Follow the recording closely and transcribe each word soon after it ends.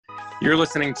You're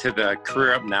listening to the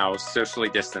Career Up Now Socially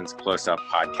Distanced Close-Up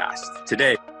podcast.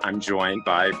 Today, I'm joined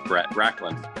by Brett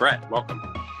Racklin. Brett, welcome.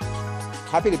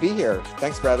 Happy to be here.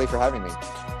 Thanks, Bradley, for having me.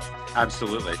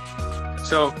 Absolutely.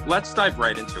 So let's dive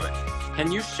right into it.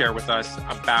 Can you share with us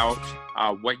about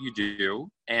what you do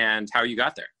and how you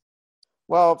got there?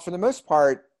 Well, for the most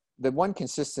part, the one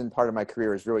consistent part of my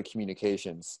career is really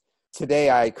communications.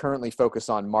 Today, I currently focus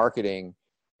on marketing,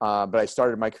 but I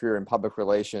started my career in public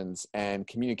relations, and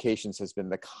communications has been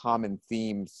the common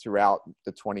theme throughout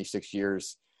the 26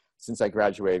 years since I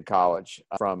graduated college,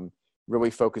 from really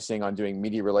focusing on doing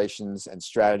media relations and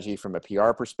strategy from a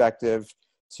PR perspective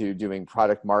to doing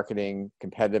product marketing,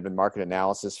 competitive and market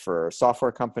analysis for a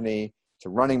software company, to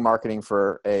running marketing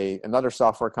for another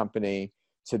software company,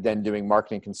 to then doing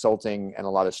marketing consulting and a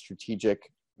lot of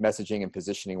strategic messaging and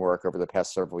positioning work over the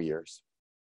past several years.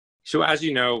 So as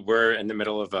you know, we're in the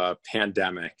middle of a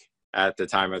pandemic at the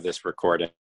time of this recording.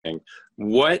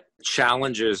 What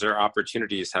challenges or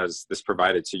opportunities has this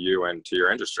provided to you and to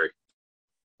your industry?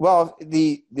 Well,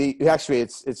 actually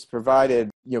it's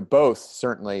provided, both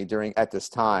certainly at this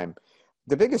time.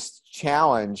 The biggest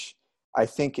challenge, I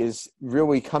think,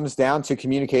 really comes down to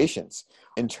communications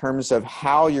in terms of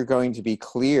how you're going to be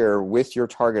clear with your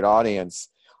target audience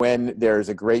when there's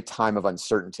a great time of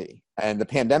uncertainty. And the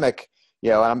pandemic,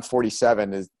 I'm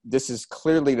 47, this is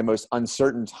clearly the most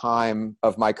uncertain time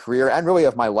of my career and really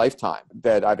of my lifetime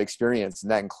that I've experienced.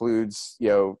 And that includes,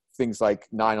 things like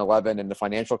 9/11 and the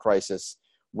financial crisis,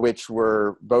 which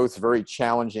were both very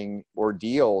challenging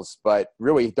ordeals, but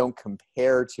really don't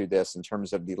compare to this in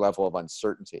terms of the level of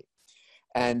uncertainty.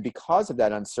 And because of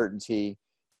that uncertainty,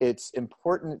 it's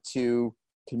important to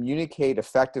communicate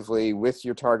effectively with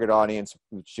your target audience,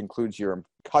 which includes your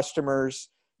customers,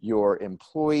 your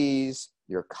employees,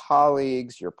 your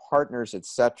colleagues, your partners,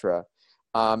 etc.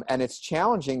 And it's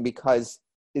challenging because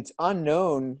it's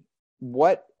unknown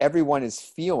what everyone is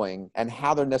feeling and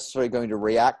how they're necessarily going to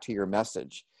react to your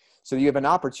message. So you have an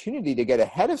opportunity to get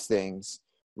ahead of things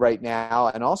right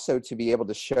now and also to be able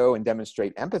to show and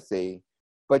demonstrate empathy.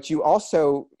 But you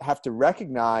also have to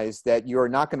recognize that you're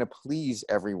not going to please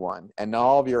everyone, and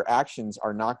all of your actions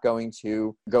are not going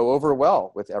to go over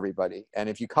well with everybody. And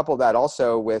if you couple that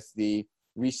also with the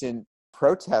recent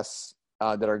protests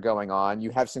that are going on, you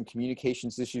have some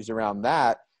communications issues around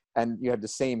that, and you have the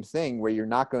same thing where you're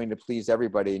not going to please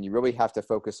everybody, and you really have to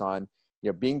focus on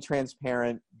being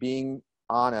transparent, being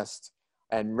honest,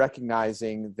 and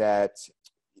recognizing that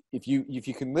if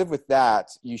you can live with that,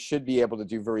 you should be able to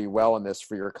do very well in this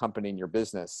for your company and your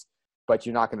business, but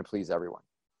you're not going to please everyone.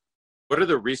 What are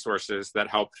the resources that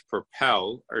helped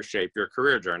propel or shape your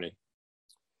career journey?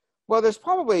 Well,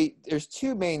 there's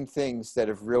two main things that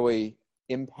have really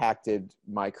impacted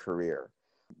my career.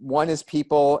 One is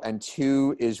people, and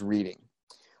two is reading.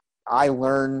 I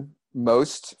learn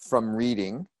most from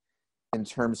reading, in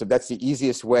terms of that's the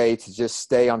easiest way to just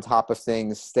stay on top of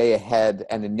things, stay ahead,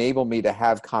 and enable me to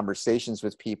have conversations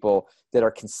with people that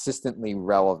are consistently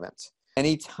relevant.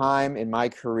 Any time in my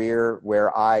career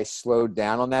where I slowed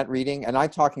down on that reading, and I'm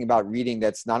talking about reading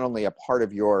that's not only a part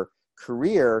of your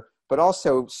career, but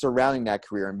also surrounding that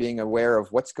career and being aware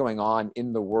of what's going on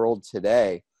in the world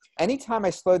today. Anytime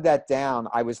I slowed that down,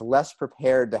 I was less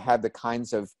prepared to have the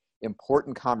kinds of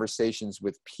important conversations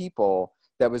with people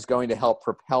that was going to help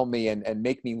propel me and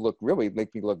make me look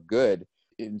good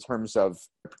in terms of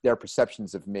their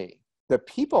perceptions of me. The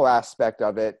people aspect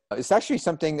of it is actually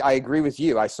something I agree with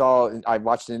you. I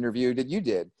watched an interview that you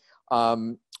did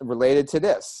related to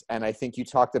this. And I think you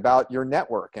talked about your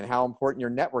network and how important your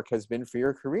network has been for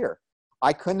your career.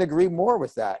 I couldn't agree more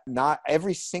with that. Not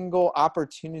every single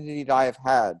opportunity that I have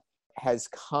had has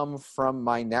come from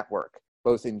my network,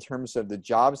 both in terms of the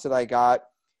jobs that I got,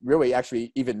 really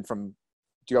actually even from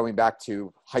going back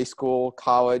to high school,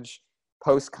 college,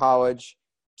 post-college,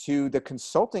 to the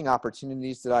consulting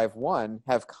opportunities that I've won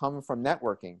have come from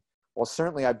networking. Well,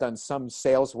 certainly I've done some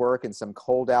sales work and some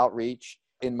cold outreach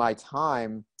in my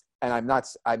time, and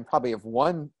I probably have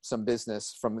won some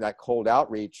business from that cold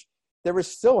outreach. There was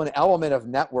still an element of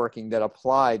networking that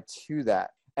applied to that.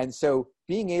 And so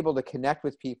being able to connect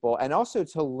with people and also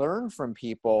to learn from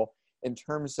people in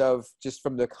terms of just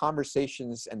from the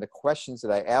conversations and the questions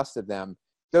that I asked of them,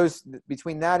 those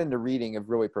between that and the reading have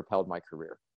really propelled my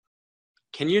career.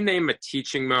 Can you name a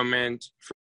teaching moment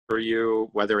for you,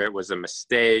 whether it was a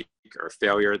mistake or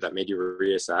failure that made you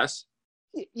reassess?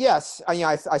 Yes.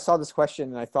 I saw this question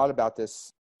and I thought about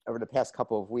this over the past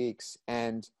couple of weeks.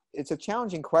 And it's a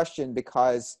challenging question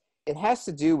because it has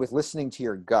to do with listening to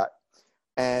your gut.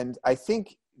 And I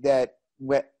think that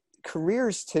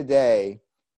careers today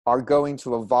are going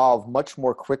to evolve much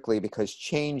more quickly because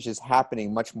change is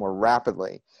happening much more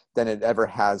rapidly than it ever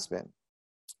has been.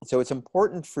 So it's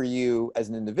important for you as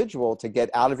an individual to get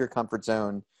out of your comfort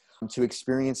zone, to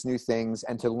experience new things,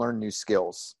 and to learn new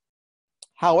skills.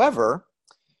 However,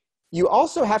 you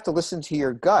also have to listen to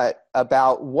your gut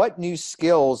about what new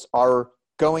skills are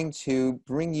going to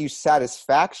bring you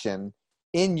satisfaction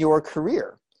in your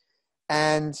career.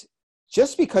 And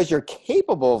just because you're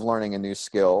capable of learning a new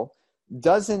skill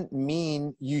doesn't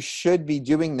mean you should be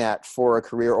doing that for a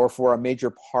career or for a major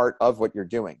part of what you're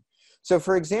doing. So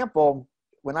for example,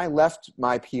 when I left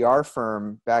my PR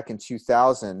firm back in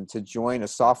 2000 to join a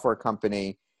software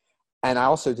company and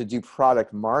also to do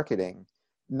product marketing,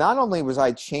 not only was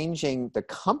I changing the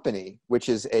company, which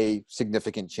is a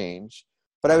significant change,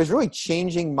 but I was really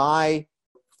changing my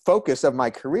focus of my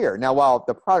career. Now, while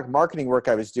the product marketing work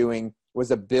I was doing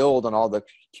was a build on all the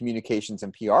communications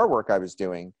and PR work I was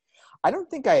doing, I don't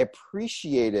think I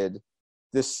appreciated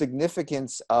the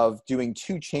significance of doing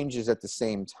two changes at the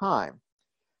same time.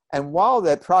 And while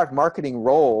that product marketing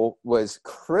role was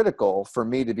critical for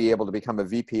me to be able to become a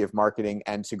VP of marketing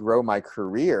and to grow my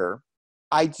career,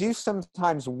 I do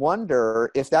sometimes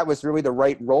wonder if that was really the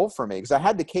right role for me, because I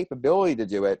had the capability to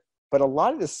do it, but a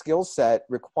lot of the skill set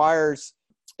requires,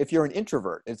 if you're an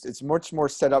introvert, it's much more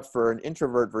set up for an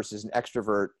introvert versus an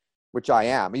extrovert, which I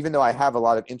am. Even though I have a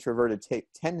lot of introverted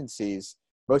tendencies,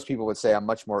 most people would say I'm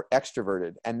much more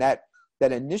extroverted. And that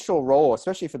initial role,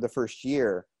 especially for the first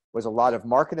year, was a lot of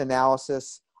market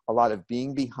analysis, a lot of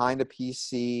being behind a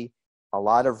PC, a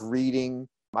lot of reading.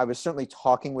 I was certainly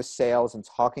talking with sales and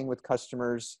talking with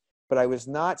customers, but I was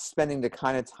not spending the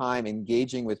kind of time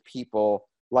engaging with people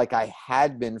like I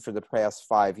had been for the past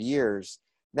 5 years.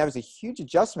 And that was a huge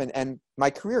adjustment. And my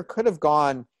career could have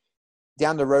gone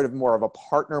down the road of more of a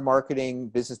partner marketing,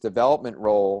 business development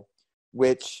role,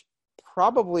 which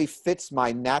probably fits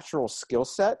my natural skill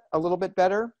set a little bit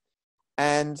better.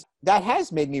 And that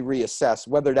has made me reassess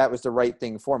whether that was the right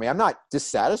thing for me. I'm not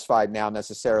dissatisfied now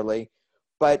necessarily,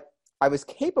 but I was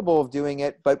capable of doing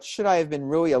it, but should I have been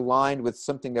really aligned with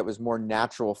something that was more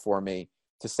natural for me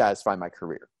to satisfy my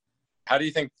career? How do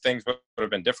you think things would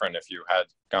have been different if you had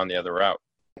gone the other route?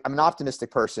 I'm an optimistic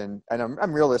person, and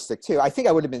I'm realistic too. I think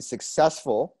I would have been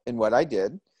successful in what I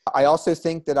did. I also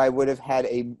think that I would have had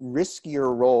a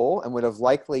riskier role and would have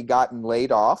likely gotten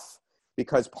laid off,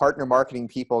 because partner marketing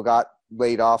people got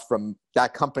laid off from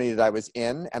that company that I was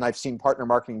in. And I've seen partner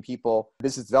marketing people,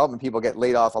 business development people, get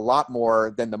laid off a lot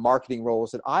more than the marketing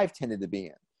roles that I've tended to be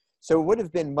in. So it would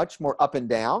have been much more up and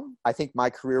down. I think my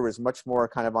career was much more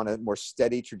kind of on a more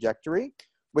steady trajectory,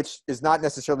 which is not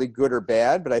necessarily good or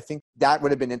bad, but I think that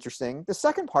would have been interesting. The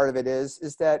second part of it is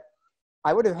that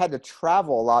I would have had to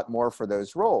travel a lot more for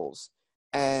those roles.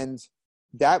 And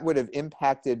that would have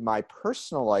impacted my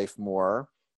personal life more.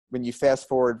 When you fast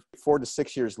forward 4 to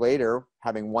 6 years later,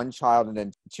 having one child and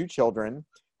then 2 children,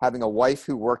 having a wife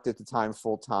who worked at the time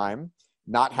full time,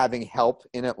 not having help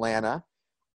in Atlanta,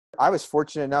 I was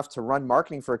fortunate enough to run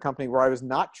marketing for a company where I was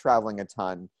not traveling a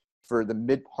ton for the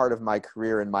mid part of my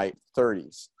career in my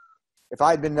 30s. If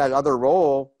I had been in that other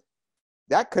role,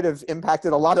 that could have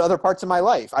impacted a lot of other parts of my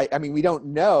life. I mean, we don't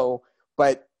know,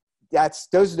 but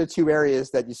those are the 2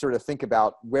 areas that you sort of think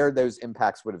about where those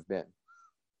impacts would have been.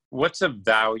 What's a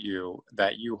value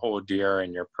that you hold dear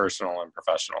in your personal and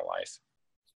professional life?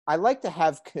 I like to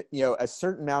have, a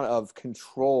certain amount of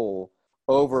control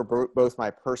over both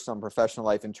my personal and professional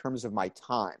life in terms of my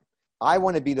time. I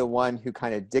want to be the one who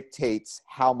kind of dictates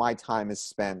how my time is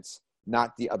spent,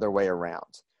 not the other way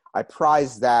around. I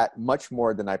prize that much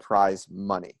more than I prize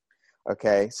money.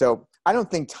 Okay. So I don't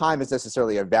think time is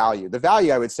necessarily a value. The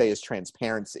value, I would say, is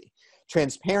transparency.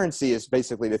 Transparency is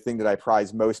basically the thing that I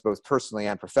prize most, both personally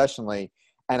and professionally.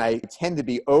 And I tend to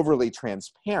be overly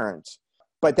transparent,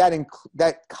 but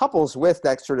that couples with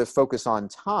that sort of focus on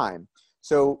time.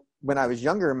 So when I was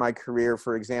younger in my career,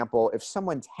 for example, if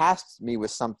someone tasked me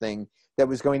with something that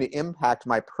was going to impact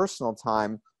my personal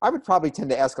time, I would probably tend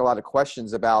to ask a lot of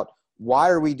questions about, why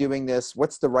are we doing this?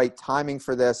 What's the right timing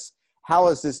for this? How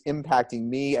is this impacting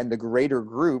me and the greater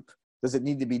group? Does it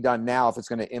need to be done now if it's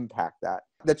going to impact that?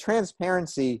 The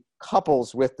transparency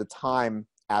couples with the time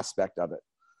aspect of it.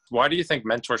 Why do you think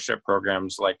mentorship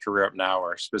programs like Career Up Now,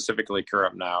 or specifically Career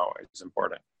Up Now, is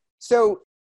important? So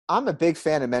I'm a big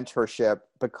fan of mentorship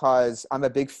because I'm a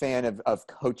big fan of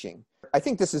coaching. I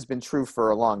think this has been true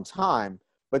for a long time,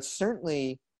 but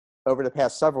certainly over the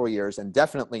past several years, and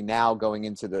definitely now going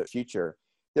into the future,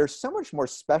 there's so much more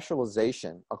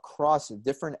specialization across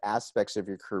different aspects of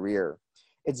your career.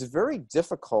 It's very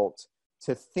difficult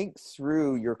to think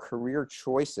through your career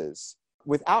choices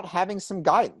without having some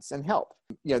guidance and help.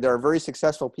 There are very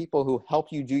successful people who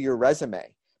help you do your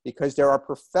resume because there are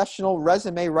professional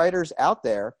resume writers out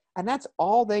there, and that's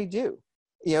all they do.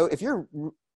 If you're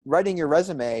writing your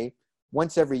resume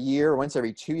once every year, or once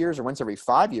every 2 years, or once every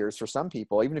 5 years for some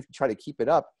people, even if you try to keep it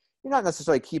up, you're not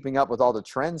necessarily keeping up with all the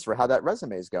trends for how that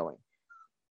resume is going.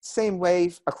 Same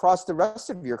way across the rest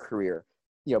of your career.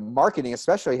 Marketing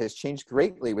especially has changed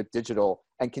greatly with digital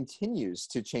and continues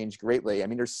to change greatly. I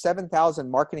mean, there's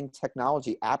 7,000 marketing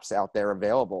technology apps out there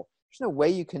available. There's no way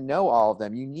you can know all of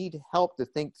them. You need help to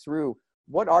think through,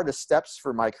 what are the steps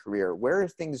for my career? Where are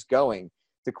things going?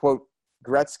 To quote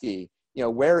Gretzky,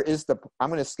 I'm going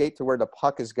to skate to where the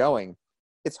puck is going.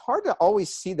 It's hard to always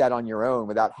see that on your own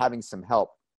without having some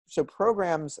help. So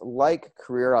programs like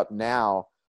Career Up Now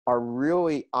are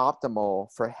really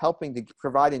optimal for helping to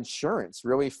provide insurance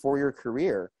really for your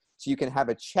career, so you can have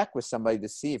a check with somebody to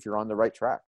see if you're on the right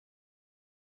track.